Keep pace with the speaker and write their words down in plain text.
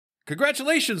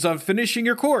Congratulations on finishing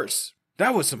your course.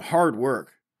 That was some hard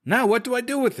work. Now what do I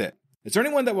do with it? Is there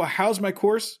anyone that will house my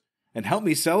course and help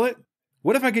me sell it?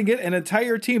 What if I can get an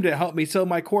entire team to help me sell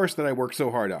my course that I worked so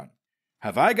hard on?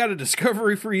 Have I got a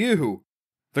discovery for you?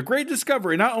 The Great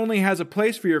Discovery not only has a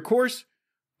place for your course,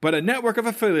 but a network of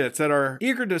affiliates that are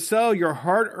eager to sell your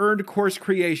hard-earned course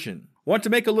creation. Want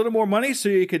to make a little more money so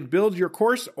you can build your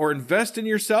course or invest in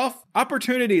yourself?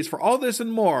 Opportunities for all this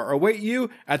and more await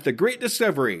you at The Great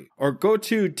Discovery, or go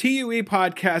to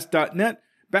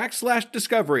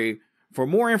tuepodcast.net/discovery for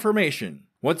more information.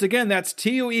 Once again, that's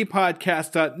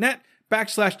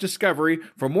tuepodcast.net/discovery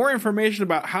for more information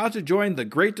about how to join The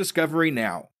Great Discovery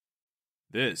now.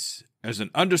 This is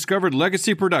an Undiscovered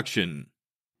Legacy production.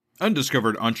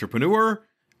 Undiscovered Entrepreneur,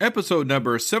 episode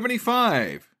number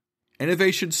 75.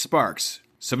 Innovation Sparks,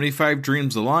 75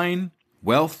 Dreams Align,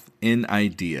 Wealth in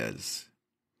Ideas.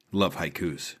 Love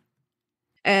haikus.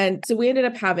 And so we ended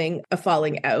up having a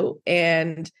falling out,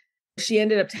 and she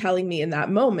ended up telling me in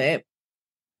that moment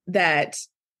that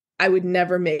I would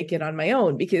never make it on my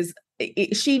own because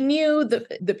she knew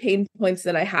the pain points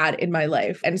that I had in my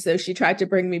life. And so she tried to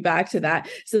bring me back to that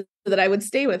so that I would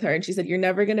stay with her. And she said, you're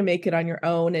never going to make it on your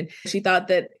own. And she thought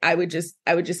that I would just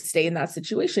stay in that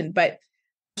situation. But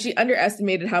she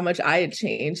underestimated how much I had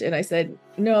changed. And I said,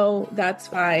 no, that's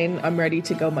fine. I'm ready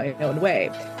to go my own way.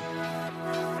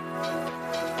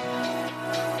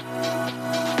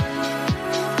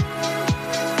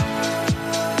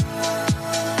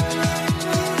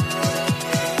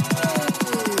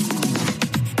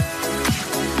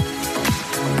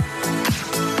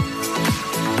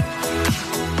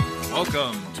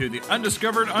 Welcome to the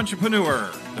Undiscovered Entrepreneur,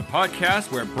 the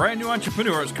podcast where brand new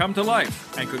entrepreneurs come to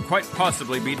life and could quite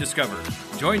possibly be discovered.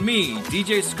 Join me,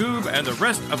 DJ Skoob, and the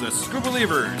rest of the Skoob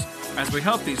Believers as we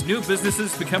help these new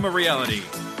businesses become a reality.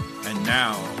 And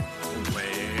now,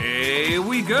 away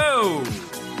we go!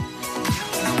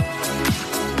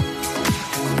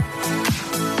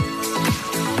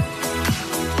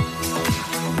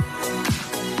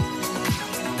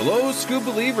 Hello, Skoob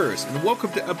Believers, and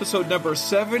welcome to episode number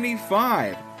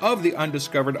 75 of the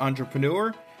Undiscovered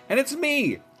Entrepreneur. And it's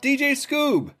me, DJ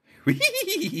Skoob,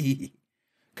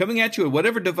 coming at you with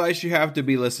whatever device you have to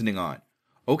be listening on.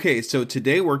 Okay, so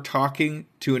today we're talking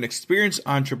to an experienced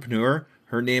entrepreneur.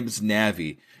 Her name is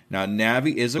Navi. Now,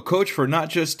 Navi is a coach for not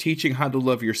just teaching how to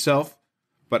love yourself,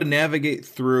 but to navigate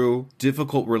through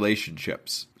difficult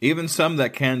relationships, even some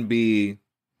that can be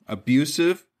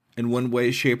abusive in one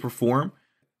way, shape, or form.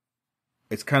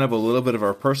 It's kind of a little bit of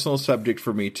a personal subject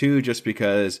for me too, just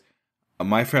because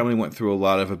my family went through a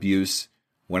lot of abuse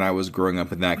when I was growing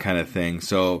up and that kind of thing.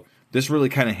 So this really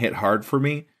kind of hit hard for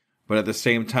me. But at the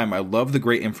same time, I love the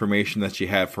great information that she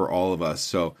had for all of us.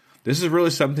 So this is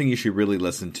really something you should really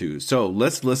listen to. So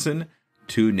let's listen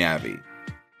to Navi.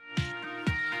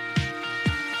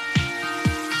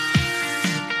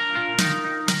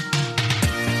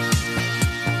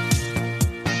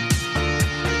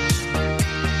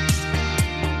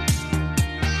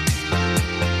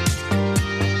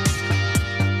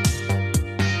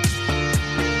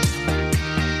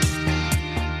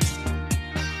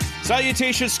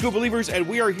 Salutations, Skoob Believers, and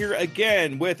we are here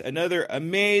again with another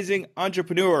amazing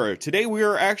entrepreneur. Today we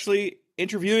are actually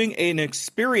interviewing an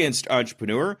experienced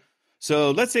entrepreneur.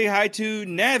 So let's say hi to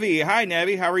Navi. Hi,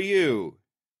 Navi. How are you?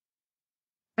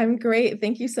 I'm great.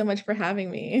 Thank you so much for having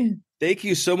me. Thank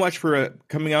you so much for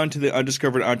coming on to the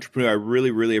Undiscovered Entrepreneur. I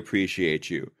really, really appreciate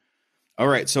you. All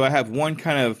right, so I have one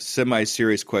kind of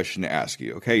semi-serious question to ask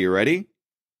you. Okay, you ready?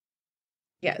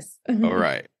 Yes. All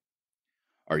right.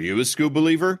 Are you a Skoob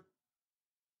Believer?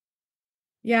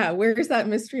 Yeah, where's that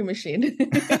mystery machine?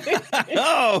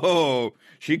 Oh,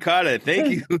 she caught it. Thank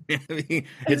you.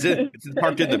 It's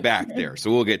parked in the back there,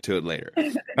 so we'll get to it later.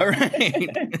 All right.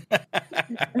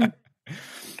 All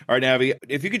right, Navi,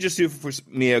 if you could just do for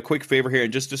me a quick favor here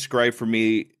and just describe for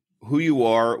me who you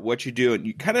are, what you do, and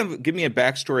you kind of give me a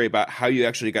backstory about how you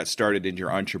actually got started in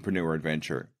your entrepreneur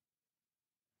adventure.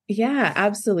 Yeah,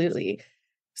 absolutely.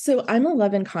 So I'm a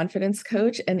love and confidence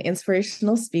coach, an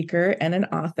inspirational speaker, and an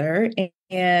author.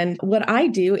 And what I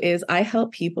do is I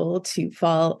help people to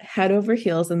fall head over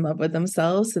heels in love with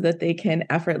themselves so that they can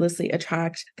effortlessly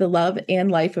attract the love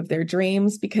and life of their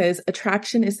dreams, because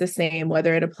attraction is the same,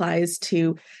 whether it applies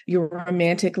to your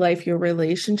romantic life, your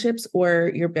relationships,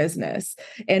 or your business.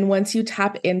 And once you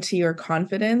tap into your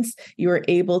confidence, you are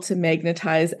able to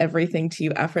magnetize everything to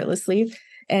you effortlessly.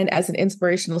 And as an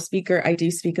inspirational speaker, I do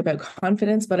speak about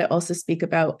confidence, but I also speak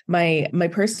about my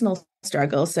personal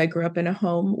struggles. So I grew up in a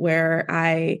home where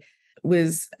I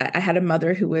I had a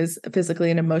mother who was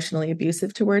physically and emotionally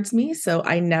abusive towards me. So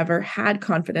I never had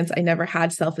confidence. I never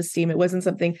had self-esteem. It wasn't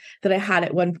something that I had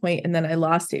at one point and then I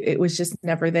lost it. It was just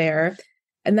never there.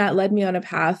 And that led me on a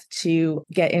path to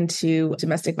get into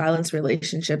domestic violence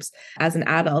relationships as an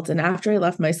adult. And after I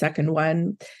left my second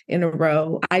one in a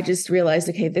row, I just realized,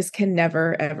 okay, this can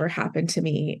never, ever happen to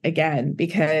me again,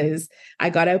 because I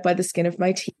got out by the skin of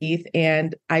my teeth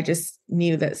and I just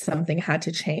knew that something had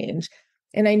to change.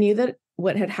 And I knew that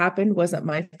what had happened wasn't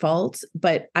my fault,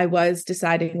 but I was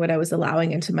deciding what I was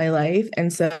allowing into my life.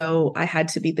 And so I had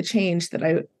to be the change that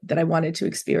I wanted to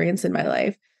experience in my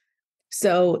life.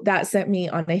 So that sent me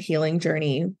on a healing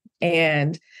journey,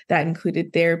 and that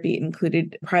included therapy,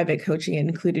 included private coaching,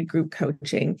 included group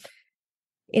coaching.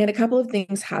 And a couple of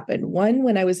things happened. One,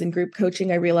 when I was in group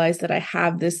coaching, I realized that I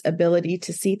have this ability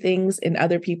to see things in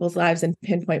other people's lives and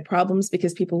pinpoint problems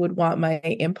because people would want my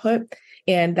input.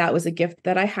 And that was a gift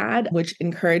that I had, which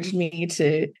encouraged me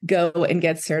to go and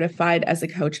get certified as a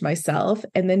coach myself.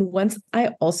 And then once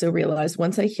I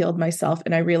healed myself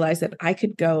and I realized that I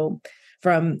could go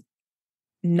from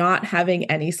not having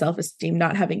any self-esteem,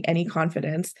 not having any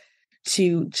confidence,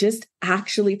 to just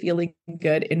actually feeling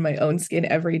good in my own skin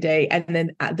every day. And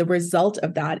then the result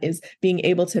of that is being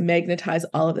able to magnetize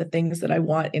all of the things that I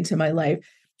want into my life.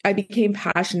 I became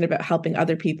passionate about helping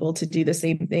other people to do the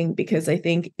same thing, because I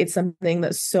think it's something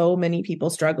that so many people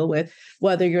struggle with,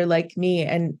 whether you're like me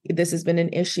and this has been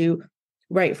an issue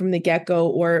right from the get-go,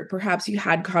 or perhaps you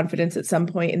had confidence at some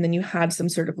point and then you had some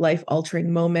sort of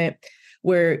life-altering moment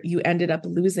where you ended up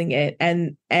losing it.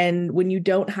 And when you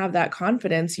don't have that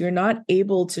confidence, you're not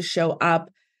able to show up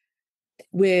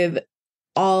with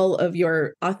all of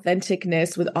your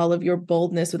authenticness, with all of your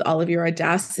boldness, with all of your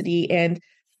audacity. And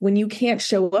when you can't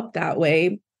show up that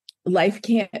way, life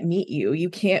can't meet you.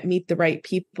 You can't meet the right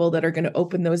people that are going to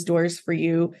open those doors for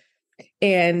you.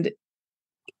 And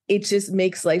it just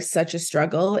makes life such a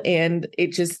struggle. And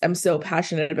I'm so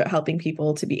passionate about helping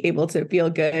people to be able to feel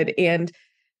good and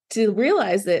to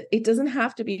realize that it doesn't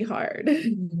have to be hard.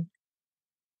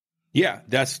 Yeah,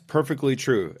 that's perfectly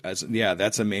true.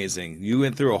 That's amazing. You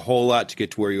went through a whole lot to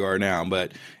get to where you are now,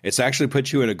 but it's actually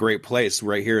put you in a great place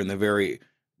right here in the very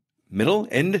middle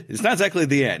end. It's not exactly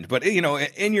the end, but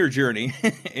in your journey,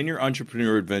 in your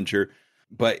entrepreneur adventure.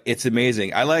 But it's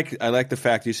amazing. I like the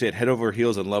fact you said head over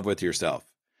heels in love with yourself.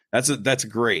 That's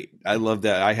great. I love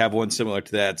that. I have one similar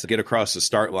to that. To get across the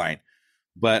start line.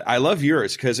 But I love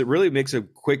yours because it really makes a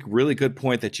quick, really good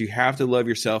point that you have to love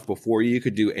yourself before you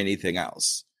could do anything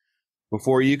else.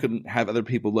 Before you can have other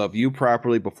people love you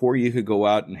properly, before you could go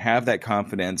out and have that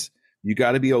confidence, you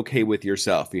got to be okay with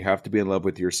yourself. You have to be in love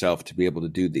with yourself to be able to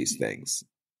do these things.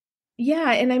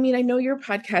 Yeah. And I mean, I know your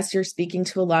podcast, you're speaking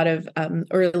to a lot of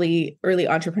early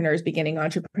entrepreneurs, beginning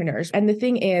entrepreneurs. And the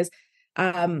thing is,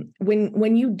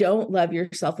 when you don't love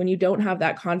yourself, when you don't have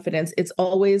that confidence, it's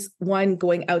always one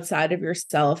going outside of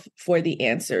yourself for the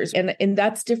answers. And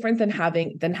that's different than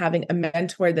having a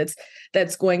mentor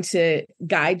that's going to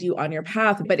guide you on your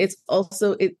path. But it's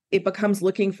also, it becomes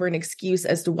looking for an excuse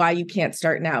as to why you can't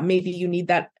start now. Maybe you need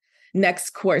that next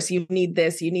course, you need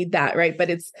this, you need that, right? But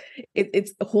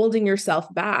it's holding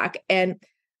yourself back. And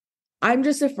I'm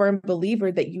just a firm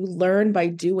believer that you learn by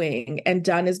doing, and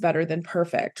done is better than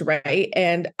perfect, right?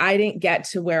 And I didn't get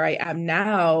to where I am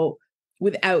now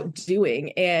without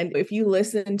doing. And if you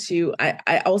listen to,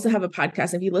 I also have a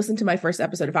podcast. If you listen to my first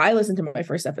episode, if I listen to my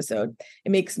first episode,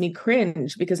 it makes me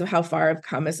cringe because of how far I've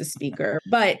come as a speaker.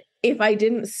 But if I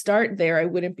didn't start there, I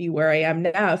wouldn't be where I am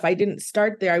now. If I didn't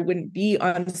start there, I wouldn't be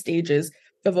on stages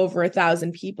of over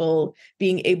 1,000 people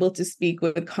being able to speak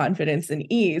with confidence and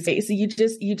ease. So you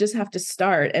just have to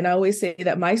start. And I always say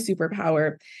that my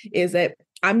superpower is that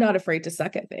I'm not afraid to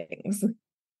suck at things.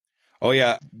 Oh,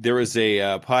 yeah. There was a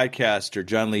podcaster,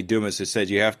 John Lee Dumas, who said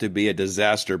you have to be a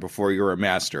disaster before you're a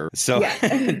master. So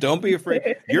yeah. Don't be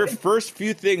afraid. Your first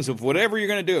few things of whatever you're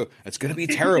going to do, it's going to be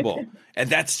terrible. And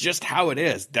that's just how it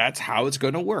is. That's how it's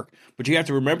going to work. But you have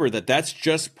to remember that that's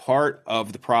just part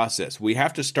of the process. We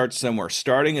have to start somewhere.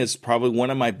 Starting is probably one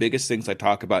of my biggest things I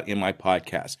talk about in my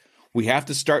podcast. We have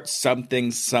to start something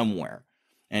somewhere.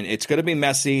 And it's going to be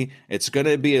messy. It's going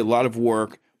to be a lot of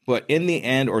work. But in the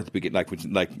end, or the begin,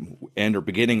 like end or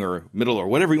beginning or middle or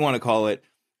whatever you want to call it,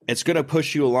 it's going to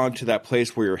push you along to that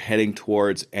place where you're heading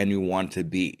towards and you want to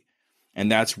be.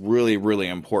 And that's really, really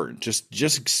important.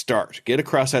 Just start. Get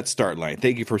across that start line.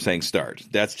 Thank you for saying start.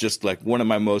 That's just like one of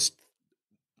my most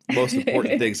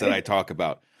important things that I talk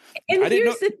about.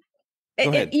 Go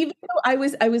And ahead. even though I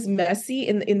was messy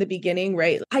in the beginning,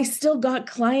 right? I still got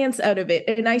clients out of it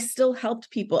and I still helped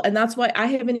people. And that's why I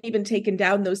haven't even taken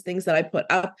down those things that I put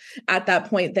up at that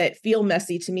point that feel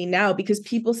messy to me now, because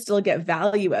people still get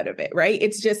value out of it, right?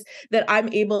 It's just that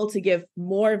I'm able to give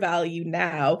more value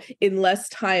now in less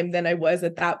time than I was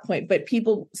at that point, but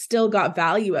people still got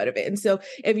value out of it. And so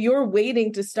if you're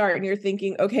waiting to start and you're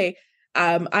thinking, okay,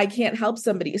 I can't help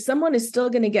somebody, someone is still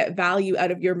going to get value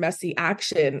out of your messy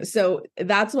action. So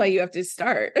that's why you have to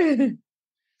start. And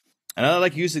I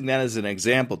like using that as an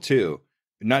example too,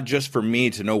 not just for me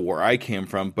to know where I came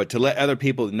from, but to let other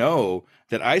people know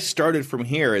that I started from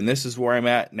here and this is where I'm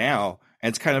at now. And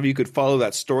it's kind of, you could follow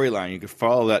that storyline. You could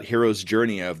follow that hero's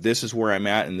journey of this is where I'm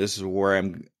at and this is where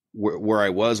I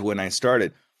was when I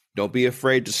started. Don't be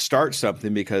afraid to start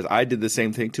something, because I did the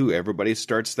same thing too. Everybody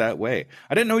starts that way.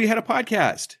 I didn't know you had a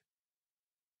podcast.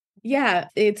 Yeah,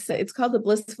 it's called the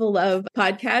Blissful Love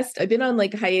podcast. I've been on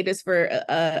like hiatus for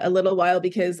a little while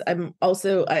because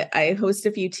I host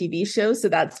a few TV shows, so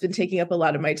that's been taking up a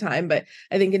lot of my time. But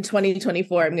I think in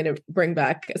 2024, I'm going to bring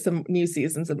back some new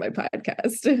seasons of my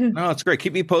podcast. No, it's great.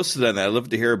 Keep me posted on that. I'd love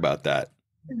to hear about that.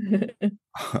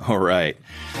 All right.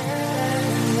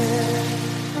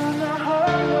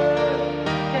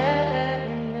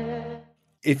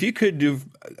 If you could do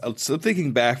some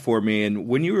thinking back for me, and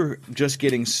when you were just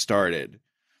getting started,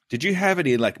 did you have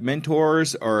any like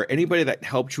mentors or anybody that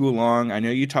helped you along? I know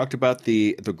you talked about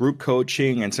the group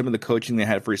coaching and some of the coaching they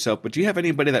had for yourself, but do you have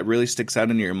anybody that really sticks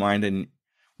out in your mind and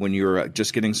when you were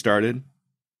just getting started?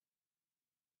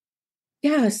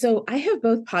 Yeah, so I have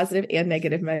both positive and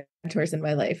negative mentors in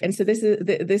my life. And so this is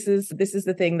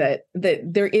the thing that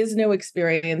there is no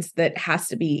experience that has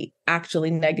to be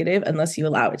actually negative unless you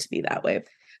allow it to be that way.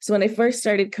 So when I first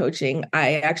started coaching,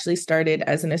 I actually started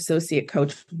as an associate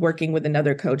coach working with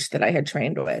another coach that I had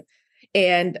trained with.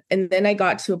 And then I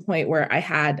got to a point where I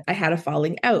had a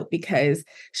falling out because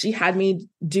she had me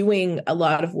doing a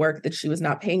lot of work that she was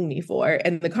not paying me for.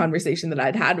 And the conversation that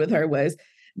I'd had with her was,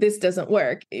 this doesn't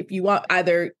work. If you want,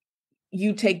 either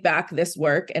you take back this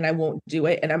work and I won't do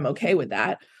it and I'm okay with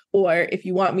that. Or if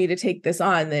you want me to take this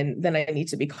on, then I need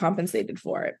to be compensated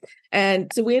for it.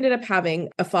 And so we ended up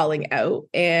having a falling out.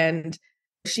 And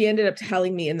she ended up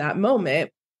telling me in that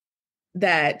moment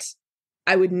that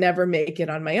I would never make it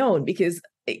on my own, because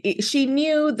she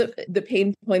knew the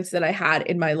pain points that I had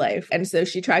in my life. And so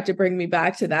she tried to bring me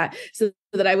back to that so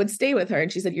that I would stay with her.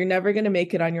 And she said, you're never going to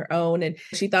make it on your own. And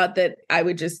she thought that I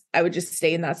would just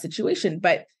stay in that situation.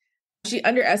 But she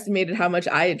underestimated how much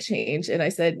I had changed. And I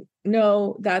said,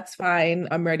 no, that's fine.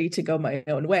 I'm ready to go my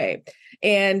own way.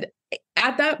 And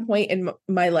at that point in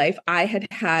my life, I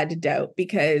had doubt,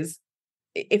 because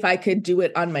if I could do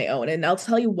it on my own. And I'll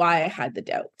tell you why I had the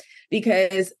doubt.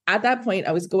 Because at that point,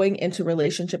 I was going into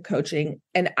relationship coaching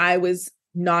and I was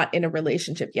not in a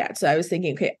relationship yet. So I was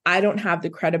thinking, okay, I don't have the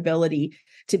credibility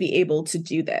to be able to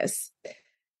do this.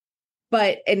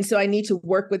 And so I need to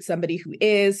work with somebody who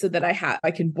is, so that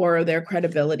I can borrow their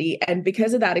credibility. And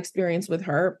because of that experience with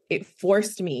her, it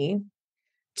forced me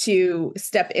to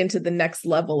step into the next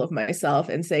level of myself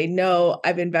and say, no,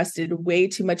 I've invested way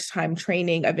too much time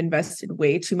training. I've invested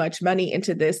way too much money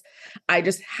into this. I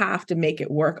just have to make it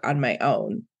work on my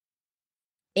own.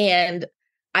 And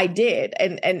I did.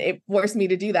 And it forced me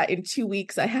to do that. In 2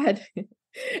 weeks, I had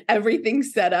everything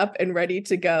set up and ready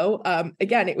to go.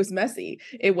 Again, it was messy.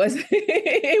 It wasn't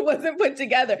put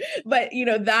together, but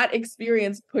that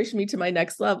experience pushed me to my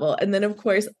next level. And then of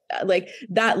course, like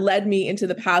that led me into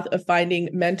the path of finding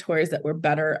mentors that were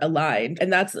better aligned.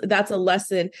 And that's a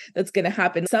lesson that's going to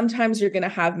happen. Sometimes you're going to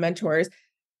have mentors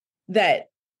that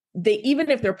even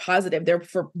if they're positive,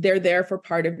 they're there for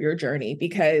part of your journey,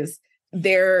 because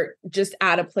they're just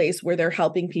at a place where they're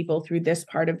helping people through this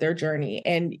part of their journey.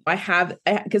 And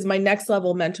because my next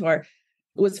level mentor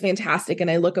was fantastic and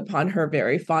I look upon her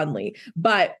very fondly,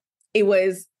 but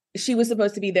she was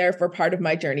supposed to be there for part of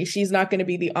my journey. She's not going to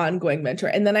be the ongoing mentor.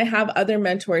 And then I have other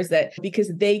mentors that,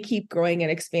 because they keep growing and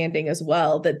expanding as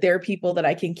well, that they're people that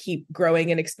I can keep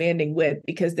growing and expanding with,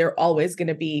 because they're always going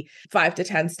to be 5 to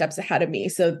 10 steps ahead of me.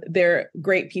 So they're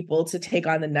great people to take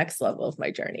on the next level of my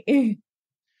journey.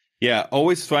 Yeah,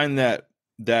 always find that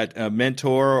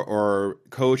mentor or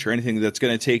coach or anything that's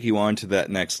going to take you on to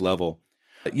that next level.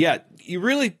 Yeah,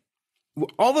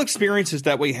 all the experiences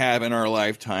that we have in our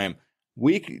lifetime,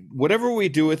 whatever we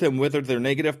do with them, whether they're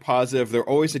negative, positive, they're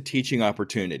always a teaching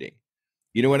opportunity.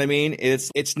 You know what I mean?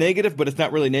 It's negative, but it's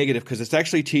not really negative, because it's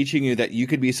actually teaching you that you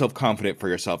could be self-confident for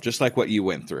yourself, just like what you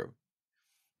went through.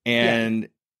 And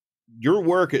your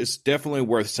work is definitely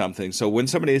worth something. So when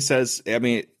somebody says, I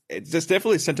mean, it just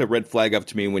definitely sent a red flag up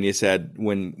to me when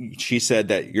she said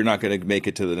that you're not going to make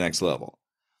it to the next level.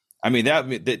 I mean,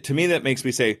 that to me, that makes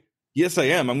me say, yes, I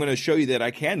am. I'm going to show you that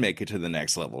I can make it to the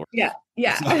next level. Yeah.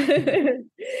 Yeah. So.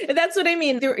 That's what I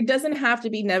mean. It doesn't have to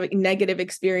be negative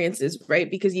experiences, right?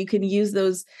 Because you can use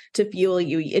those to fuel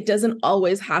you. It doesn't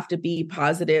always have to be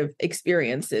positive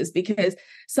experiences, because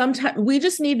sometimes we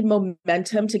just need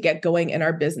momentum to get going in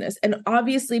our business. And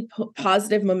obviously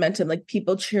positive momentum, like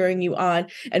people cheering you on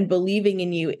and believing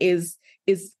in you is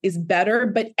better,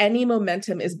 but any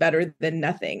momentum is better than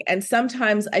nothing. And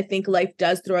sometimes I think life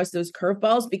does throw us those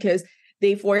curveballs because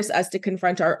they force us to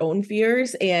confront our own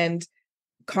fears and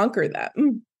conquer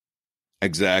them.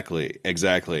 Exactly.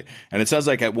 And it sounds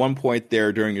like at one point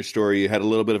there during your story, you had a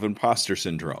little bit of imposter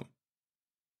syndrome.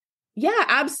 Yeah,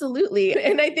 absolutely.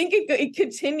 And I think it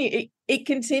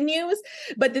continues.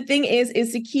 But the thing is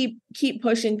to keep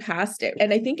pushing past it.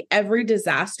 And I think every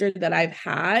disaster that I've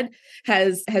had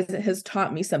has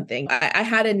taught me something. I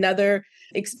had another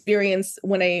experience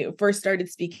when I first started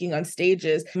speaking on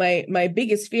stages. My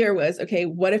biggest fear was, okay,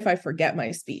 what if I forget my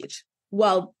speech?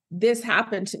 Well, this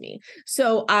happened to me.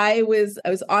 So I was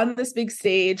on this big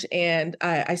stage and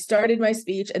I started my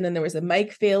speech, and then there was a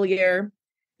mic failure.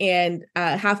 And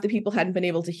half the people hadn't been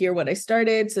able to hear what I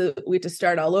started. So we had to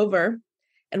start all over.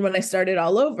 And when I started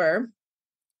all over,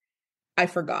 I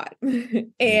forgot.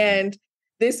 And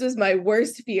this was my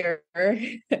worst fear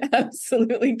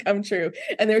absolutely come true.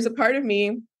 And there's a part of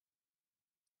me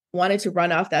wanted to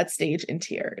run off that stage in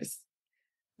tears.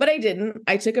 But I didn't.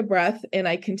 I took a breath and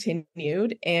I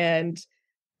continued and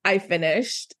I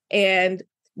finished. And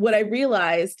what I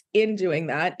realized in doing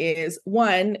that is,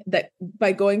 one, that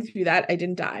by going through that, I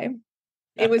didn't die.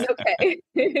 It was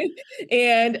okay.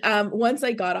 And once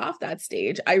I got off that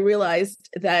stage, I realized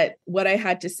that what I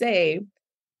had to say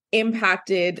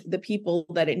impacted the people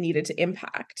that it needed to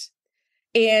impact.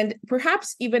 And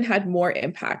perhaps even had more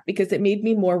impact because it made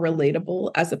me more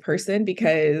relatable as a person,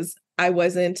 because I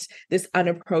wasn't this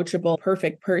unapproachable,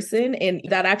 perfect person. And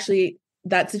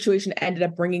that situation ended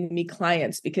up bringing me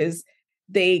clients because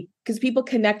people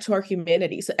connect to our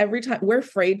humanity. So every time we're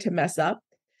afraid to mess up,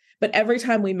 but every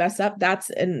time we mess up, that's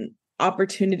an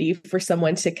opportunity for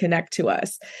someone to connect to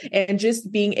us. And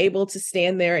just being able to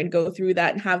stand there and go through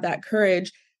that and have that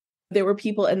courage. There were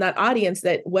people in that audience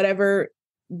that whatever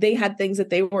they had things that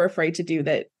they were afraid to do,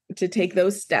 that to take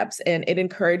those steps, and it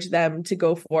encouraged them to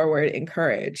go forward in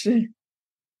courage.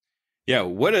 Yeah,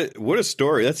 what a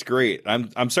story. That's great.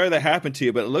 I'm sorry that happened to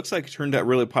you, but it looks like it turned out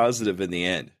really positive in the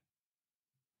end.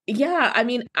 Yeah, I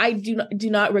mean, I do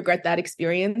not regret that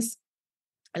experience.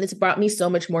 And it's brought me so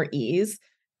much more ease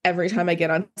every time I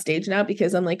get on stage now,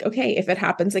 because I'm like, okay, if it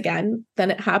happens again, then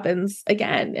it happens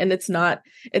again. And it's not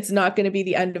going to be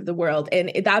the end of the world.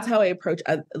 And that's how I approach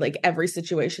like every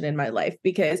situation in my life,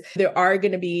 because there are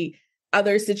going to be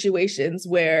other situations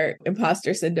where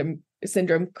imposter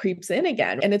syndrome creeps in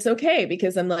again. And it's okay,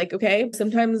 because I'm like, okay,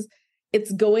 sometimes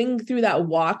it's going through that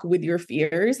walk with your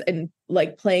fears and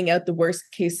like playing out the worst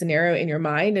case scenario in your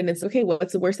mind. And it's okay.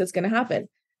 What's the worst that's going to happen?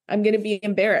 I'm going to be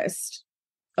embarrassed.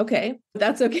 Okay,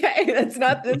 that's okay. That's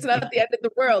not the end of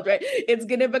the world, right? It's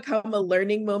going to become a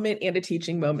learning moment and a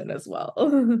teaching moment as well.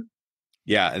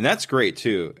 Yeah, and that's great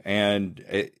too. And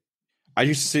I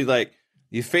used to see like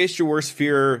you faced your worst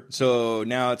fear, so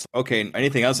now it's okay.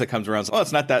 Anything else that comes around, oh,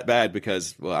 it's not that bad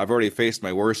because, well, I've already faced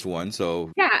my worst one.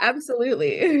 So yeah,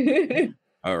 absolutely.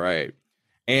 All right.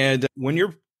 And when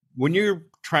you're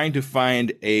trying to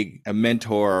find a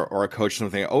mentor or a coach or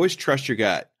something, always trust your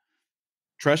gut.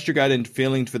 Trust your gut and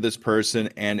feeling for this person.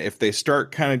 And if they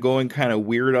start kind of going kind of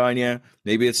weird on you,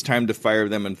 maybe it's time to fire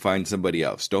them and find somebody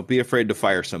else. Don't be afraid to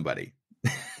fire somebody,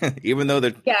 even though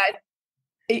they're.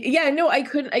 Yeah, no, I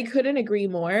couldn't agree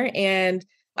more. And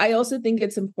I also think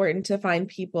it's important to find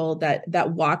people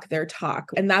that walk their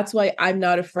talk. And that's why I'm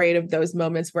not afraid of those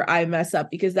moments where I mess up,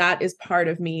 because that is part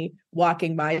of me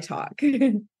walking my talk.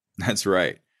 That's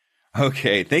right.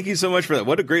 Okay. Thank you so much for that.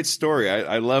 What a great story.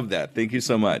 I love that. Thank you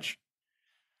so much.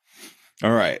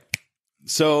 All right.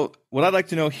 So what I'd like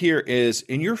to know here is,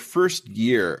 in your first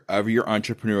year of your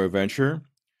entrepreneurial venture,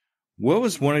 what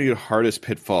was one of your hardest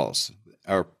pitfalls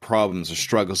or problems or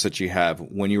struggles that you have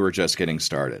when you were just getting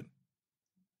started?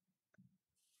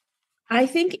 I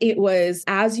think it was,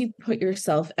 as you put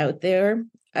yourself out there,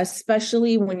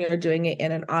 especially when you're doing it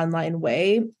in an online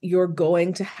way, you're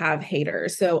going to have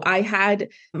haters. So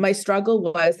my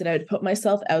struggle was that I would put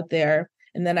myself out there,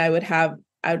 and then I'd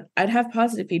have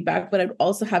positive feedback, but I'd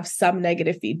also have some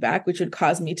negative feedback, which would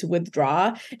cause me to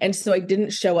withdraw. And so I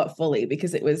didn't show up fully,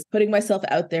 because it was putting myself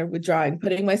out there, withdrawing,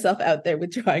 putting myself out there,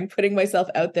 withdrawing, putting myself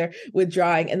out there,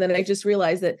 withdrawing. And then I just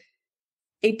realized that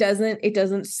it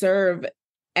doesn't serve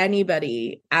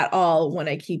anybody at all when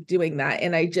I keep doing that.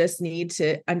 And I just need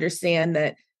to understand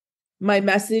that my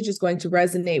message is going to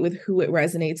resonate with who it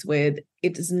resonates with.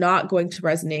 It is not going to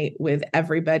resonate with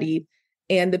everybody.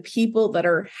 And the people that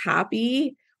are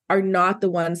happy are not the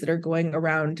ones that are going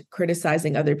around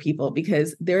criticizing other people,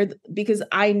 because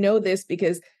I know this,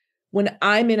 because when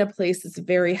I'm in a place that's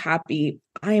very happy,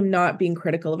 I am not being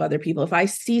critical of other people. If I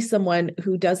see someone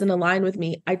who doesn't align with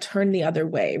me, I turn the other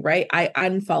way, right? I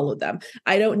unfollow them.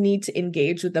 I don't need to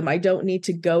engage with them. I don't need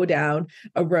to go down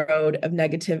a road of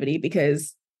negativity,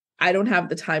 because I don't have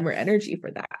the time or energy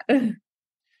for that.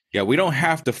 Yeah, we don't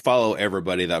have to follow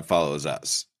everybody that follows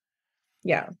us.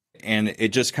 Yeah. And it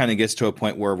just kind of gets to a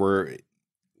point where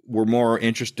we're more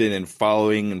interested in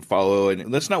following and follow.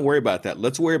 And let's not worry about that.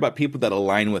 Let's worry about people that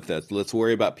align with us. Let's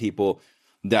worry about people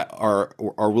that are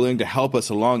willing to help us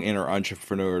along in our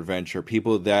entrepreneur adventure,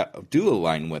 people that do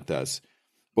align with us.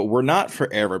 But we're not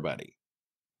for everybody.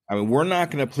 I mean, we're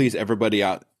not going to please everybody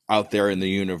out there in the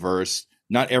universe.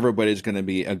 Not everybody's going to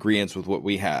be in agreement with what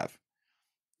we have.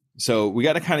 So we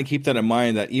got to kind of keep that in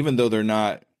mind, that even though they're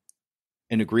not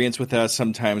in agreement with us,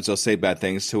 sometimes they'll say bad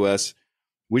things to us.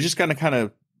 We just got to kind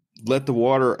of let the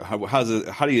water, how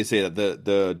do you say that?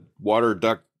 The water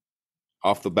duck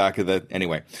off the back of the,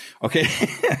 anyway. Okay.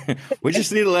 We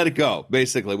just need to let it go.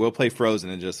 Basically, we'll play Frozen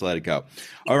and just let it go.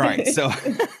 All right. So,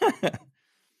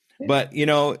 but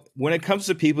when it comes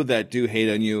to people that do hate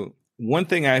on you, one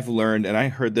thing I've learned, and I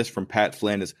heard this from Pat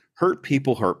Flynn, is hurt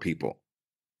people hurt people.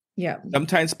 Yeah.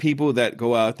 Sometimes people that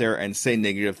go out there and say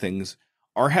negative things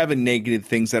are having negative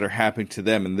things that are happening to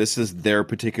them. And this is their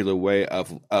particular way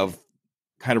of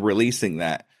kind of releasing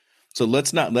that. So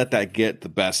let's not let that get the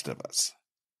best of us.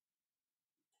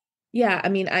 Yeah, I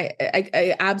mean,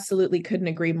 I absolutely couldn't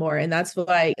agree more. And that's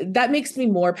why that makes me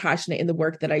more passionate in the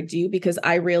work that I do, because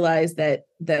I realize that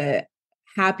the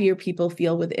happier people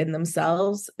feel within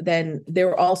themselves, then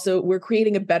we're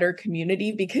creating a better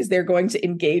community, because they're going to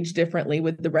engage differently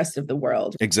with the rest of the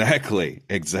world. Exactly.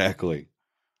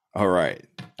 All right.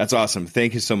 That's awesome.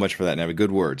 Thank you so much for that, Navi.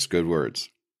 Good words.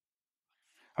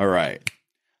 All right.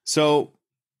 So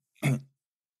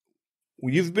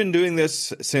you've been doing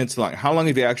this since long. How long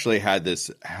have you actually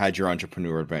had your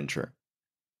entrepreneur adventure?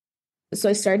 So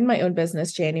I started my own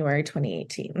business January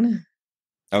 2018.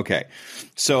 Okay.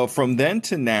 So from then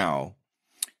to now,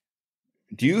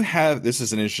 this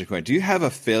is an interesting question. Do you have a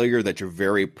failure that you're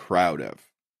very proud of?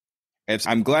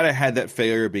 I'm glad I had that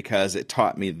failure because it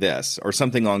taught me this, or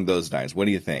something along those lines. What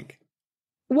do you think?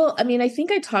 Well, I mean, I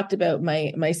think I talked about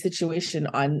my situation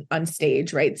on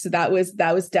stage, right? So that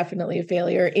was definitely a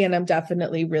failure, and I'm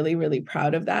definitely really, really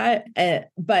proud of that.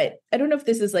 But I don't know if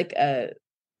this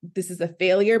is a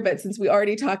failure, but since we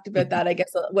already talked about that, I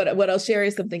guess what I'll share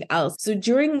is something else. So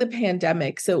during the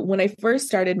pandemic, so when I first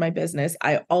started my business,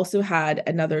 I also had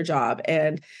another job.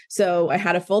 And so I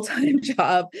had a full-time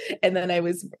job, and then I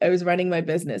was running my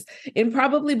business. And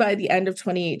probably by the end of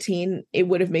 2018, it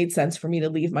would have made sense for me to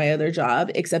leave my other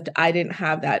job, except I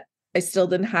still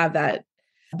didn't have that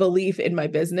belief in my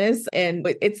business. And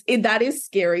that is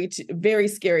very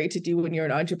scary to do when you're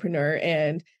an entrepreneur,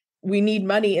 and we need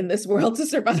money in this world to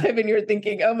survive. And you're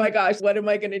thinking, oh my gosh, what am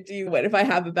I going to do? What if I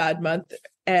have a bad month?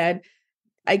 And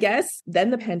I guess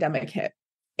then the pandemic hit,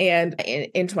 and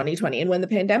in 2020. And when the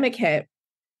pandemic hit,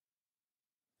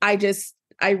 I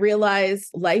realized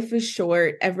life is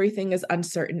short. Everything is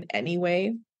uncertain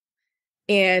anyway.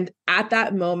 And at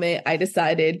that moment, I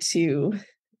decided to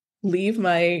leave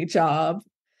my job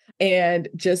and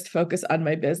just focus on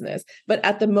my business. But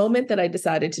at the moment that I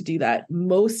decided to do that,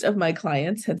 most of my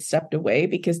clients had stepped away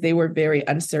because they were very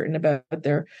uncertain about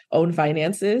their own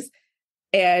finances.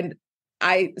 And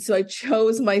I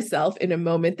chose myself in a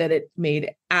moment that it made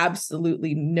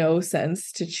absolutely no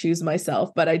sense to choose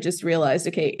myself. But I just realized,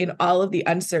 okay, in all of the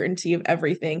uncertainty of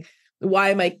everything, why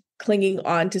am I clinging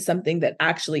on to something that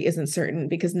actually isn't certain?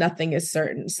 Because nothing is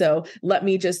certain. So let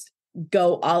me just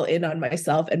go all in on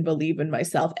myself and believe in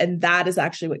myself. And that is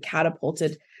actually what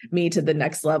catapulted me to the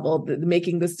next level,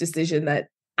 making this decision that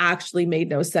actually made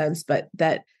no sense, but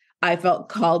that I felt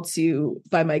called to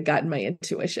by my gut and my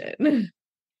intuition.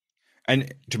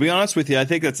 And to be honest with you, I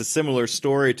think that's a similar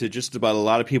story to just about a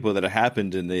lot of people that have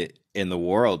happened in the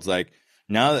world. Like,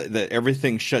 now that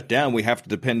everything's shut down, we have to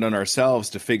depend on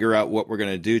ourselves to figure out what we're going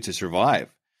to do to survive.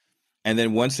 And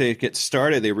then once they get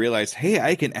started, they realize, hey,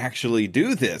 I can actually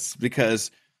do this,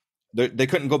 because they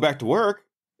couldn't go back to work.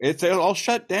 It's all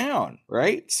shut down,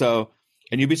 right? So,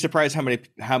 and you'd be surprised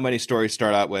how many stories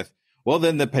start out with, well,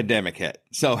 then the pandemic hit.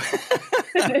 So,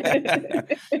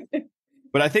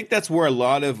 but I think that's where a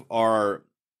lot of our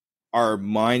our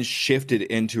minds shifted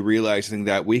into realizing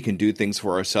that we can do things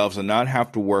for ourselves and not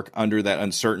have to work under that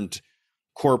uncertain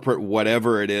corporate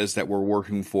whatever it is that we're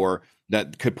working for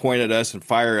that could point at us and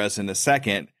fire us in a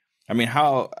second. I mean,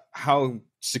 how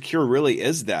secure really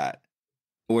is that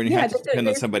when you have to depend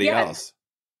on somebody else?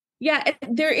 Yeah,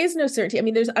 there is no certainty. I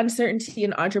mean, there's uncertainty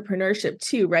in entrepreneurship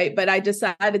too, right? But I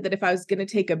decided that if I was going to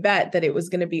take a bet, that it was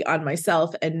going to be on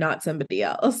myself and not somebody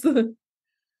else.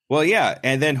 Well, yeah.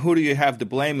 And then who do you have to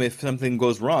blame if something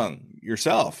goes wrong?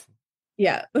 Yourself.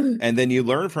 Yeah. And then you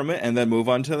learn from it and then move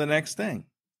on to the next thing.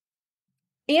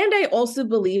 And I also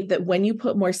believe that when you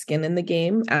put more skin in the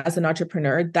game as an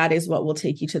entrepreneur, that is what will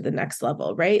take you to the next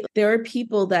level, right? There are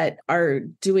people that are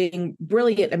doing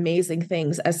brilliant, amazing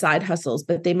things as side hustles,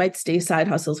 but they might stay side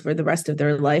hustles for the rest of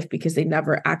their life because they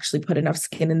never actually put enough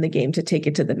skin in the game to take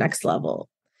it to the next level,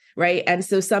 right? And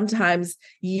so sometimes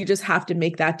you just have to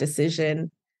make that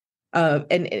decision. And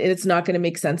it's not going to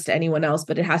make sense to anyone else,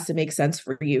 but it has to make sense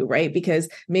for you, right? Because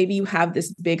maybe you have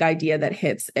this big idea that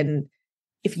hits, and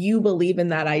if you believe in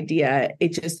that idea,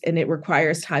 it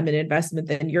requires time and investment,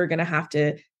 then you're going to have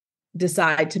to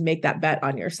decide to make that bet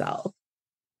on yourself.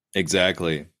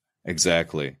 Exactly. You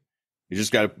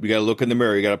just you got to look in the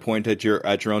mirror. You got to point at your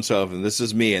own self, and this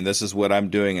is me, and this is what I'm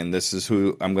doing, and this is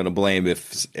who I'm going to blame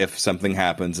if something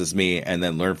happens is me, and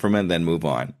then learn from it and then move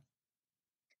on.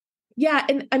 Yeah.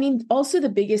 And I mean, also the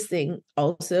biggest thing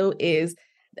also is,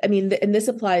 I mean, and this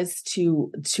applies to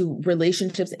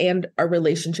relationships and our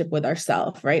relationship with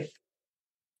ourselves, right?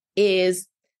 Is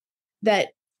that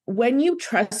when you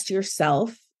trust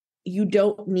yourself, you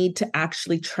don't need to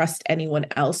actually trust anyone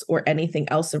else or anything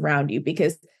else around you,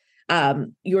 because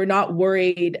you're not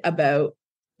worried about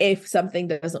if something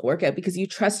doesn't work out, because you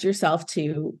trust yourself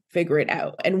to figure it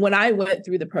out. And when I went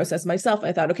through the process myself,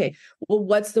 I thought, okay, well,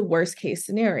 what's the worst case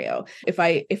scenario? If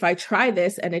I try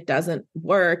this and it doesn't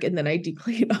work, and then I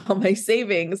deplete all my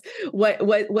savings,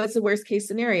 what's the worst case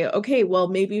scenario? Okay, well,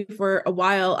 maybe for a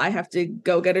while I have to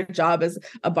go get a job as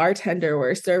a bartender or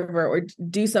a server or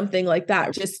do something like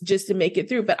that just to make it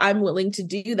through. But I'm willing to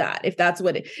do that if that's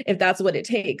what it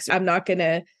takes. I'm not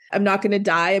gonna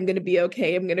die. I'm going to be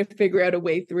okay. I'm going to figure out a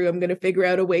way through. I'm going to figure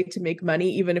out a way to make money,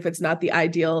 even if it's not the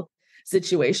ideal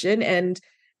situation, and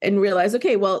realize,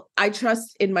 okay, well, I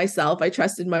trust in myself. I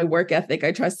trust in my work ethic.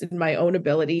 I trust in my own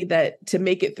ability that to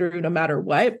make it through no matter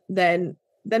what, then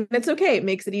it's okay. It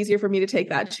makes it easier for me to take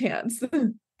that chance.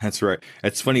 That's right.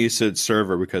 It's funny you said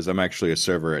server, because I'm actually a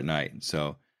server at night.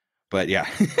 So, but yeah.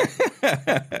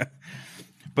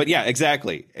 But yeah,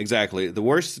 exactly. The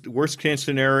worst case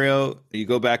scenario, you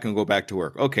go back to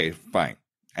work. Okay, fine.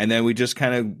 And then we just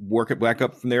kind of work it back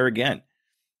up from there again.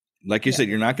 Like you said,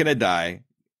 you're not going to die.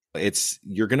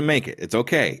 You're going to make it. It's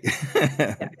okay.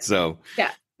 Yeah. So,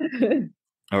 yeah.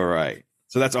 All right.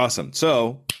 So that's awesome.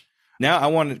 So now I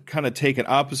want to kind of take an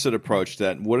opposite approach.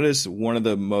 That what is one of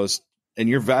the most, in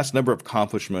your vast number of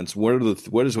accomplishments, what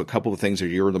is a couple of things that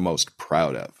you're the most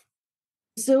proud of?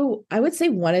 So I would say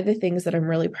one of the things that I'm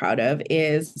really proud of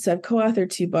is, so I've co-authored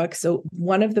 2 books. So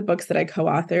one of the books that I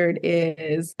co-authored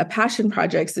is a passion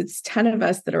project. So it's 10 of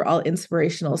us that are all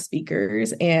inspirational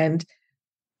speakers, and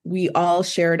we all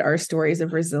shared our stories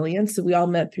of resilience. So we all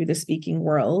met through the speaking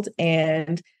world.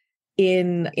 And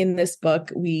in this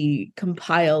book, we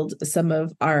compiled some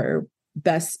of our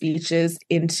best speeches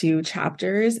into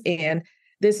chapters. And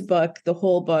this book, the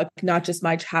whole book, not just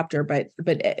my chapter, but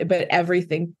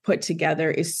everything put together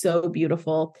is so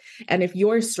beautiful. And if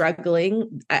you're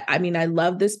struggling, I mean, I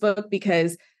love this book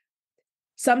because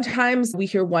sometimes we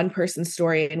hear one person's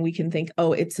story and we can think,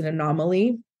 oh, it's an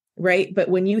anomaly, right? But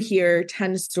when you hear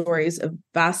 10 stories of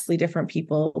vastly different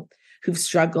people who've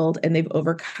struggled and they've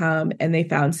overcome and they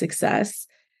found success,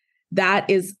 that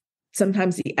is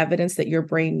sometimes the evidence that your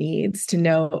brain needs to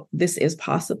know this is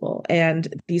possible.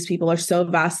 And these people are so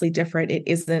vastly different. It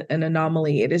isn't an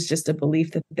anomaly. It is just a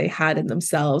belief that they had in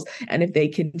themselves. And if they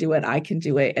can do it, I can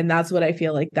do it. And that's what I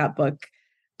feel like that book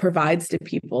provides to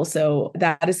people. So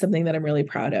that is something that I'm really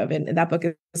proud of. And that book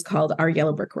is called Our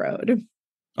Yellow Brick Road.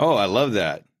 Oh, I love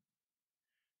that.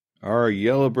 Our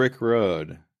Yellow Brick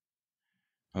Road.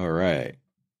 All right.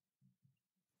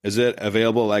 Is it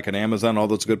available like on Amazon, all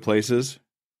those good places?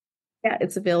 Yeah,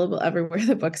 it's available everywhere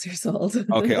the books are sold.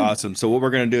 Okay, awesome. So what we're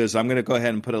going to do is I'm going to go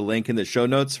ahead and put a link in the show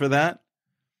notes for that.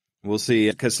 We'll see,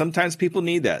 because sometimes people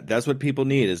need that. That's what people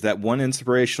need, is that one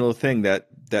inspirational thing that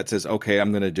says, okay,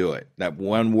 I'm going to do it. That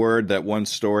one word, that one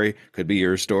story could be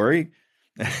your story.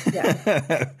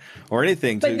 Yeah. Or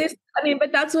anything. But this I mean,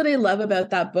 but that's what I love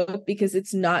about that book, because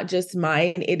it's not just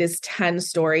mine. It is 10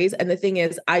 stories. And the thing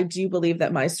is, I do believe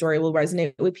that my story will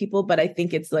resonate with people, but I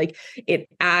think it's like it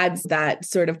adds that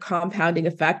sort of compounding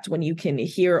effect when you can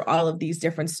hear all of these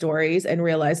different stories and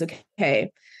realize, okay,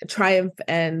 triumph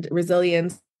and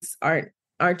resilience aren't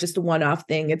just a one-off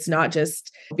thing. It's not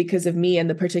just because of me and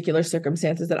the particular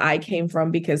circumstances that I came from,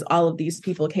 because all of these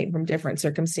people came from different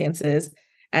circumstances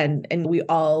and we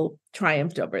all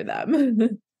triumphed over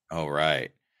them. All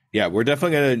right. Yeah, we're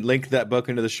definitely going to link that book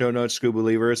into the show notes, Skoob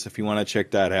Believers, if you want to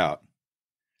check that out.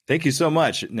 Thank you so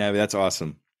much, Navi. That's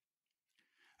awesome.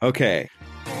 Okay.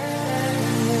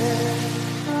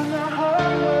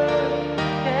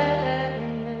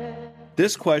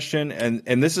 This question,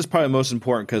 and this is probably most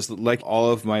important because like all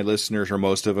of my listeners, or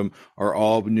most of them, are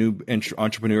all new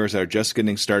entrepreneurs that are just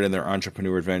getting started in their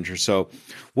entrepreneur adventure. So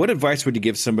what advice would you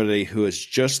give somebody who is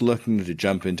just looking to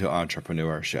jump into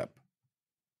entrepreneurship?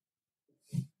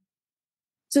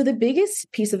 So the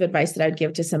biggest piece of advice that I'd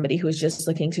give to somebody who is just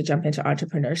looking to jump into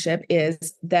entrepreneurship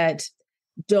is that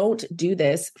don't do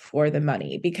this for the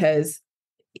money, because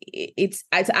it's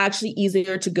actually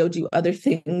easier to go do other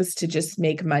things to just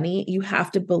make money. You have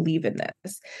to believe in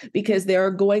this, because there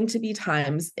are going to be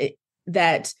times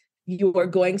that you are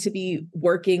going to be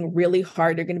working really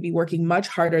hard. You're going to be working much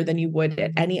harder than you would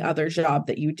at any other job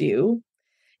that you do.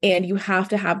 And you have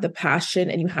to have the passion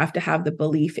and you have to have the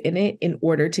belief in it in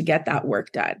order to get that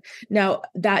work done. Now,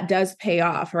 that does pay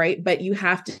off, right? But you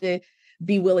have to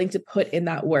be willing to put in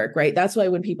that work, right? That's why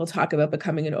when people talk about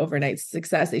becoming an overnight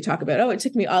success, they talk about, oh, it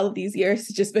took me all of these years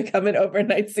to just become an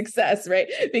overnight success, right?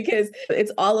 Because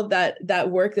it's all of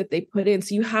that work that they put in.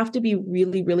 So you have to be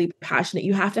really, really passionate.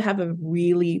 You have to have a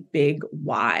really big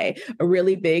why, a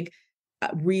really big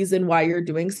reason why you're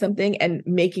doing something, and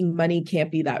making money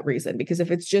can't be that reason, because if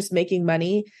it's just making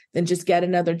money, then just get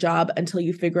another job until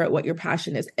you figure out what your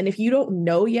passion is. And if you don't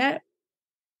know yet,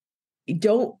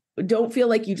 don't feel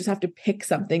like you just have to pick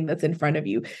something that's in front of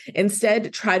you.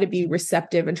 Instead, try to be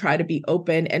receptive and try to be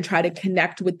open and try to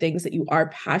connect with things that you are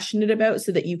passionate about,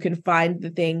 so that you can find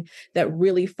the thing that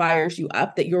really fires you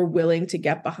up, that you're willing to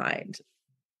get behind.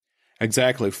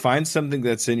 Exactly. Find something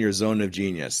that's in your zone of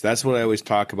genius. That's what I always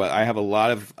talk about. I have a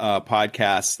lot of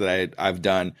podcasts that I've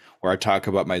done where I talk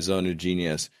about my zone of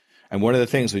genius. And one of the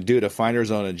things we do to find our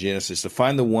zone of genius is to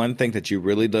find the one thing that you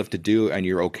really love to do and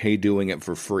you're okay doing it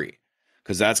for free.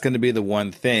 Because that's going to be the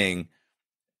one thing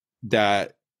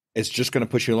that is just going to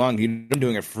push you along. You're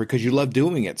doing it for free because you love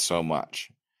doing it so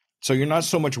much. So you're not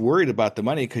so much worried about the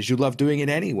money because you love doing it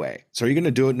anyway. So you're going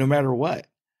to do it no matter what.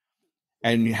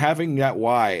 And having that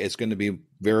why is going to be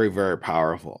very, very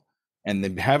powerful. And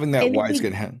then having that why is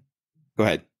going to have, go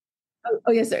ahead.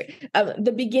 Oh, yes, sorry.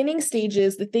 The beginning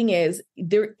stages, the thing is,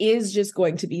 there is just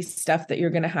going to be stuff that you're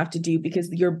going to have to do,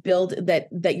 because you're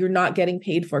that you're not getting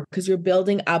paid for, because you're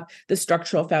building up the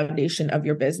structural foundation of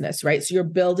your business, right? So you're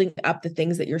building up the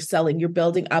things that you're selling, you're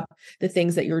building up the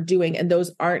things that you're doing, and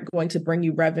those aren't going to bring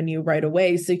you revenue right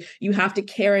away. So you have to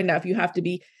care enough. You have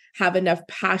to have enough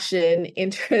passion,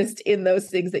 interest in those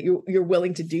things that you're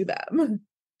willing to do them.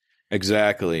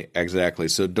 Exactly.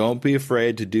 So don't be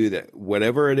afraid to do that.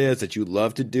 Whatever it is that you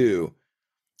love to do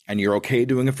and you're okay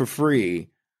doing it for free,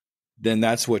 then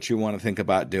that's what you want to think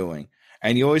about doing.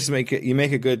 And you always make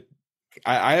a good,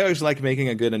 I always like making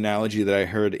a good analogy that I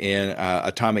heard in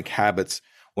Atomic Habits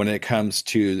when it comes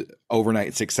to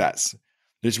overnight success.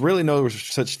 There's really no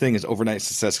such thing as overnight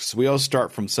success, because we all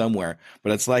start from somewhere,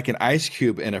 but it's like an ice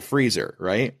cube in a freezer,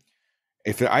 right?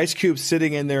 If the ice cube's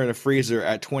sitting in there in a freezer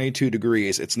at 22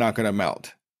 degrees, it's not going to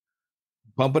melt.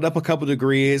 Bump it up a couple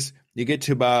degrees, you get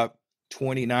to about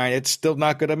 29, it's still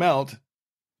not going to melt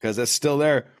because it's still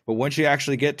there. But once you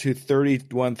actually get to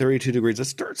 31, 32 degrees, it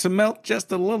starts to melt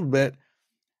just a little bit.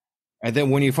 And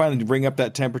then when you finally bring up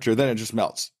that temperature, then it just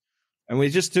melts. And we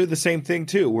just do the same thing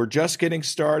too. We're just getting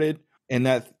started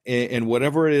in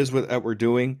whatever it is that we're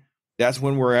doing. That's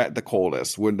when we're at the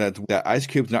coldest, when that ice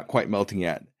cube's not quite melting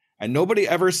yet. And nobody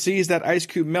ever sees that ice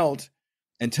cube melt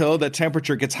until the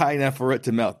temperature gets high enough for it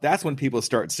to melt. That's when people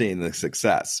start seeing the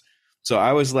success. So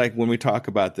I was like, when we talk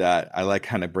about that, I like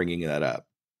kind of bringing that up.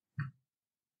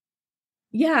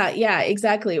 Yeah,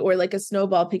 exactly. Or like a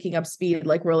snowball picking up speed,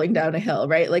 like rolling down a hill,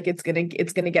 right? Like it's gonna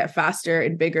get faster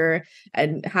and bigger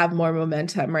and have more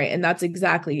momentum, right? And that's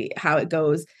exactly how it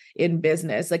goes in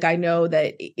business. Like I know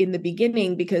that in the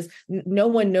beginning, because no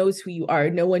one knows who you are,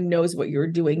 no one knows what you're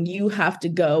doing. You have to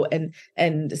go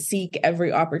and seek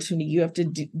every opportunity. You have to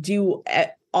do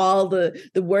all the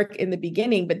work in the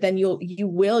beginning, but then you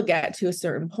will get to a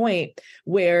certain point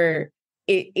where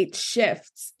it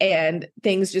shifts and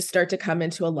things just start to come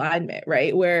into alignment,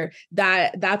 right? Where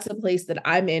that's a place that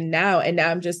I'm in now. And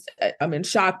now I'm in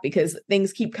shock because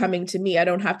things keep coming to me. I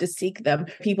don't have to seek them.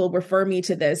 People refer me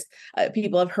to this.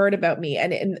 People have heard about me,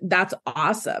 and that's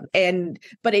awesome.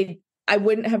 But I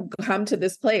wouldn't have come to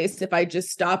this place if I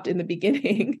just stopped in the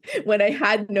beginning when I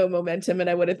had no momentum, and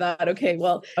I would have thought, okay,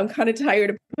 well, I'm kind of tired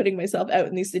of putting myself out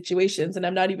in these situations and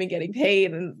I'm not even getting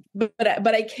paid. But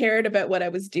I cared about what I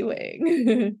was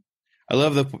doing. I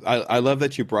love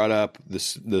that you brought up the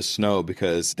snow,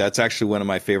 because that's actually one of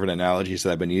my favorite analogies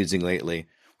that I've been using lately.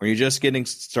 When you're just getting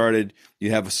started,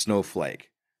 you have a snowflake.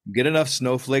 You get enough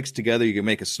snowflakes together, you can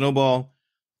make a snowball,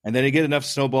 and then you get enough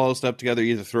snowballs up together,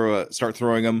 you either start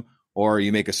throwing them, or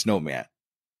you make a snowman,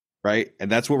 right?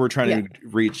 And that's what we're trying to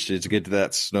reach, is to get to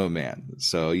that snowman.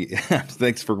 So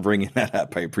thanks for bringing that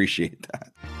up. I appreciate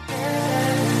that.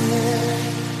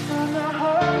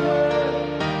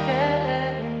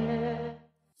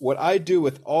 What I do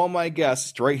with all my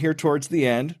guests right here towards the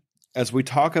end, as we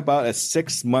talk about a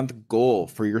 6-month goal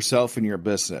for yourself and your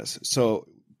business. So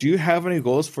do you have any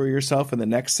goals for yourself in the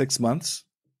next 6 months?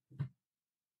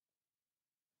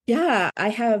 Yeah, I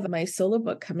have my solo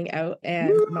book coming out,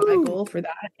 and my goal for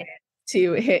that is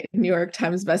to hit New York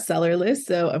Times bestseller list.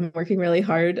 So I'm working really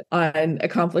hard on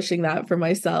accomplishing that for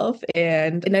myself.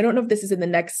 And I don't know if this is in the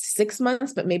next 6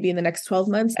 months, but maybe in the next 12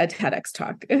 months, a TEDx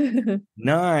talk.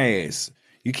 Nice.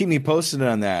 You keep me posted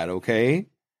on that, okay?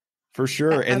 For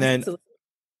sure. And Absolutely.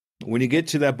 then when you get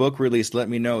to that book release, let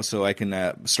me know so I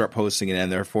can start posting it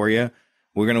in there for you.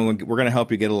 We're gonna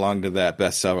help you get along to that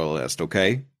bestseller list,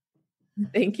 okay?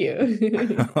 Thank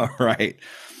you. All right.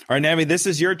 All right, Navi, this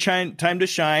is your time to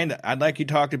shine. I'd like you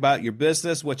to talk about your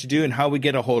business, what you do, and how we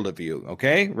get a hold of you.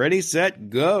 Okay? Ready, set,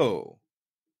 go.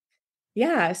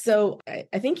 Yeah. So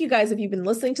I think you guys, if you've been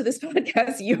listening to this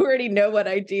podcast, you already know what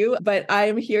I do, but I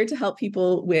am here to help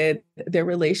people with their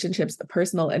relationships,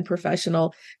 personal and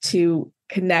professional, to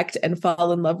connect and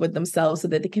fall in love with themselves so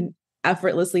that they can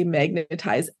effortlessly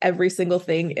magnetize every single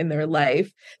thing in their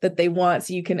life that they want,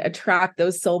 so you can attract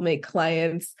those soulmate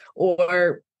clients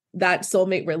or that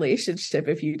soulmate relationship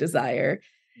if you desire.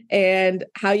 And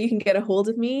how you can get a hold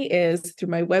of me is through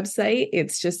my website.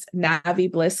 It's just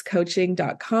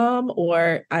naviblisscoaching.com,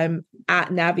 or I'm at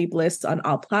Navi Bliss on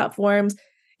all platforms.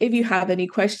 If you have any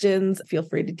questions, feel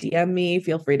free to DM me,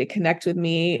 feel free to connect with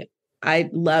me. I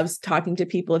love talking to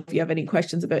people. If you have any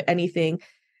questions about anything,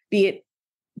 be it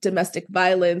domestic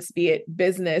violence, be it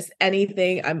business,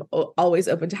 anything, I'm always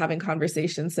open to having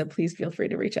conversations. So please feel free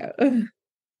to reach out.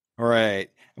 All right.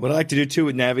 What I'd like to do too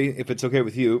with Navi, if it's okay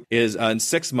with you, is in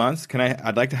 6 months,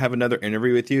 I'd like to have another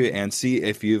interview with you and see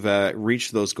if you've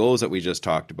reached those goals that we just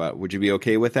talked about. Would you be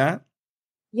okay with that?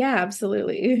 Yeah,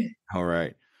 absolutely. All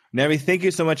right. Navi, thank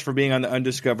you so much for being on the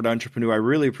Undiscovered Entrepreneur. I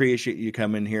really appreciate you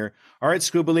coming here. All right,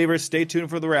 Skoob believers, stay tuned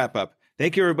for the wrap up.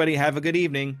 Thank you, everybody. Have a good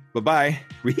evening. Bye-bye.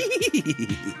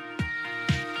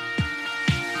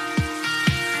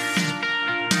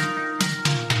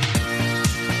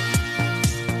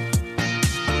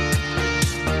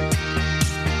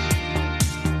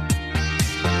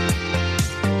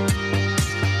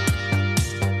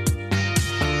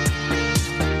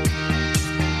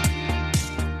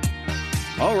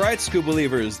 All right, Skoob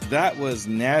believers, that was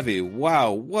Navi.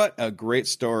 Wow, what a great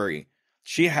story.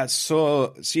 She has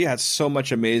so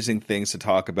much amazing things to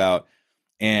talk about,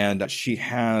 and she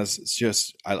has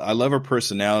just I love her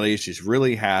personality. She's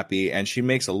really happy, and she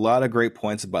makes a lot of great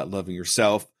points about loving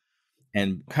yourself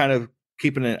and kind of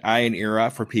keeping an eye and ear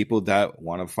out for people that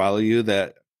want to follow you,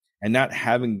 that and not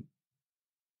having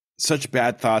such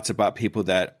bad thoughts about people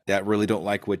that really don't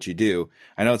like what you do.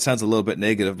 I know it sounds a little bit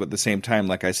negative, but at the same time,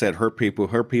 like I said, hurt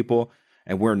people,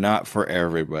 and we're not for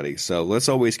everybody. So let's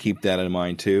always keep that in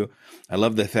mind too. I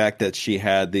love the fact that she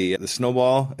had the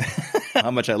snowball, how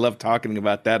much I love talking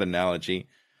about that analogy,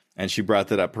 and she brought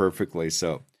that up perfectly.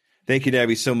 So thank you,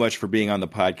 Navi, so much for being on the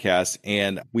podcast,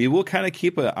 and we will kind of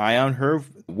keep an eye on her.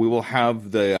 We will have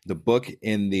the book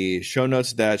in the show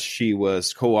notes that she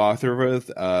was co-author with,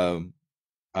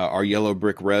 Our Yellow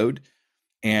Brick Road.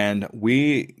 And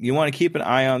you want to keep an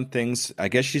eye on things. I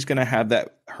guess she's going to have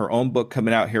her own book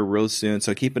coming out here real soon.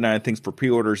 So keep an eye on things for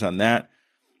pre-orders on that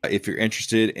if you're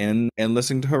interested in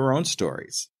listening to her own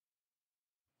stories.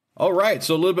 All right.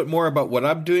 So a little bit more about what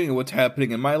I'm doing and what's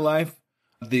happening in my life.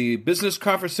 The Business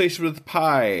Conversation with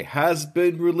Pi has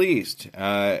been released.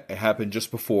 It happened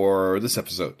just before this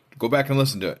episode. Go back and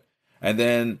listen to it. And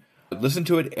then listen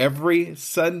to it every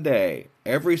Sunday.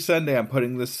 Every Sunday, I'm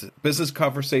putting this Business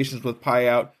Conversations with Pi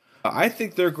out. I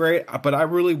think they're great, but I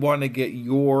really want to get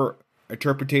your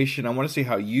interpretation. I want to see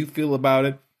how you feel about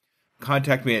it.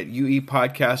 contact me at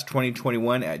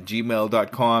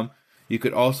uepodcast2021@gmail.com. You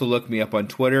could also look me up on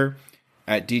Twitter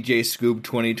at DJ Skoob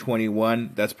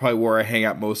 2021. That's probably where I hang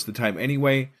out most of the time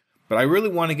anyway. But I really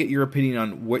want to get your opinion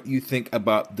on what you think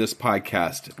about this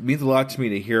podcast. It means a lot to me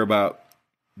to hear about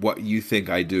what you think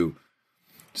I do.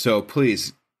 So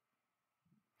please,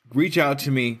 reach out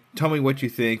to me. Tell me what you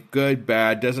think. Good,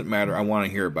 bad, doesn't matter. I want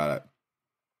to hear about it.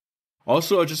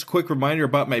 Also, just a quick reminder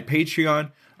about my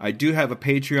Patreon. I do have a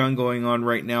Patreon going on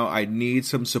right now. I need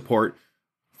some support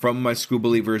from my Skoob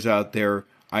believers out there.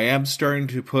 I am starting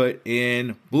to put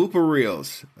in blooper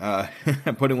reels.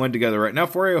 I'm putting one together right now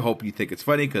for you. I hope you think it's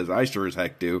funny because I sure as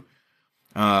heck do.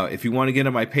 If you want to get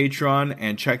on my Patreon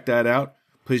and check that out,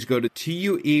 please go to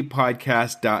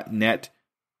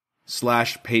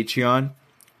tuepodcast.net/Patreon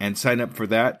and sign up for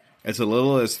that. It's as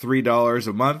little as $3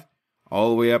 a month, all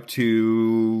the way up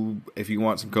to if you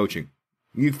want some coaching.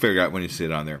 You figure out when you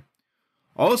sit on there.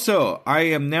 Also, I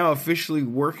am now officially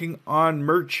working on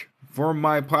merch for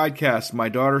my podcast. My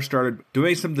daughter started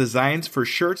doing some designs for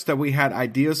shirts that we had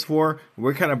ideas for.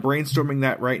 We're kind of brainstorming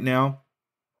that right now.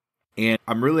 And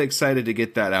I'm really excited to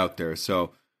get that out there.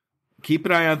 So keep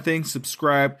an eye on things,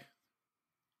 subscribe.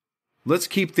 Let's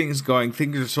keep things going.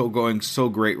 Things are going so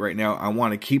great right now. I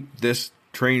want to keep this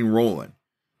train rolling.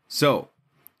 So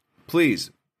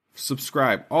please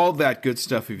subscribe, all that good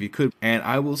stuff if you could. And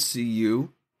I will see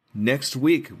you next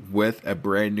week with a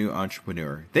brand new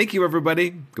entrepreneur. Thank you,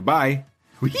 everybody. Goodbye.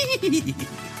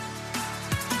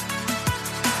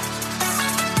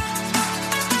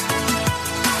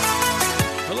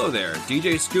 Hello there,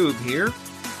 DJ Skoob here,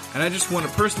 and I just want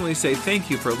to personally say thank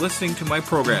you for listening to my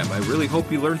program. I really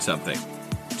hope you learned something.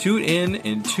 Tune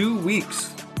in 2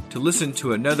 weeks to listen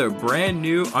to another brand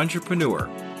new entrepreneur.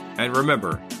 And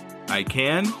remember, I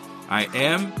can, I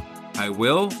am, I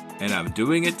will, and I'm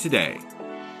doing it today.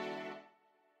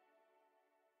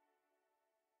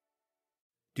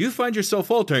 Do you find yourself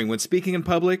faltering when speaking in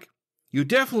public? You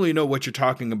definitely know what you're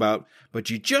talking about, but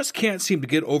you just can't seem to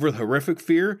get over the horrific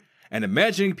fear, and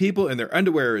imagining people in their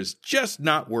underwear is just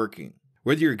not working.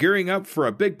 Whether you're gearing up for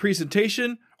a big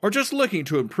presentation or just looking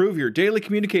to improve your daily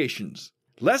communications,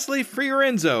 Leslie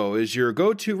Fiorenzo is your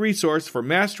go-to resource for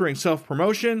mastering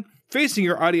self-promotion, facing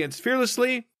your audience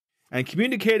fearlessly, and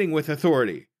communicating with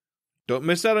authority. Don't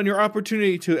miss out on your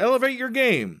opportunity to elevate your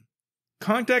game.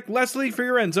 Contact Leslie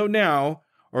Fiorenzo now,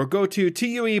 or go to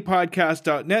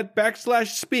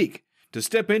tuepodcast.net/speak to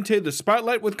step into the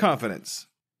spotlight with confidence.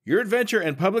 Your adventure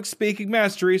in public speaking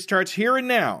mastery starts here and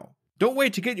now. Don't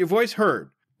wait to get your voice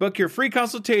heard. Book your free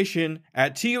consultation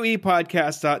at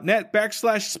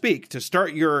tuepodcast.net/speak to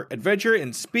start your adventure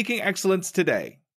in speaking excellence today.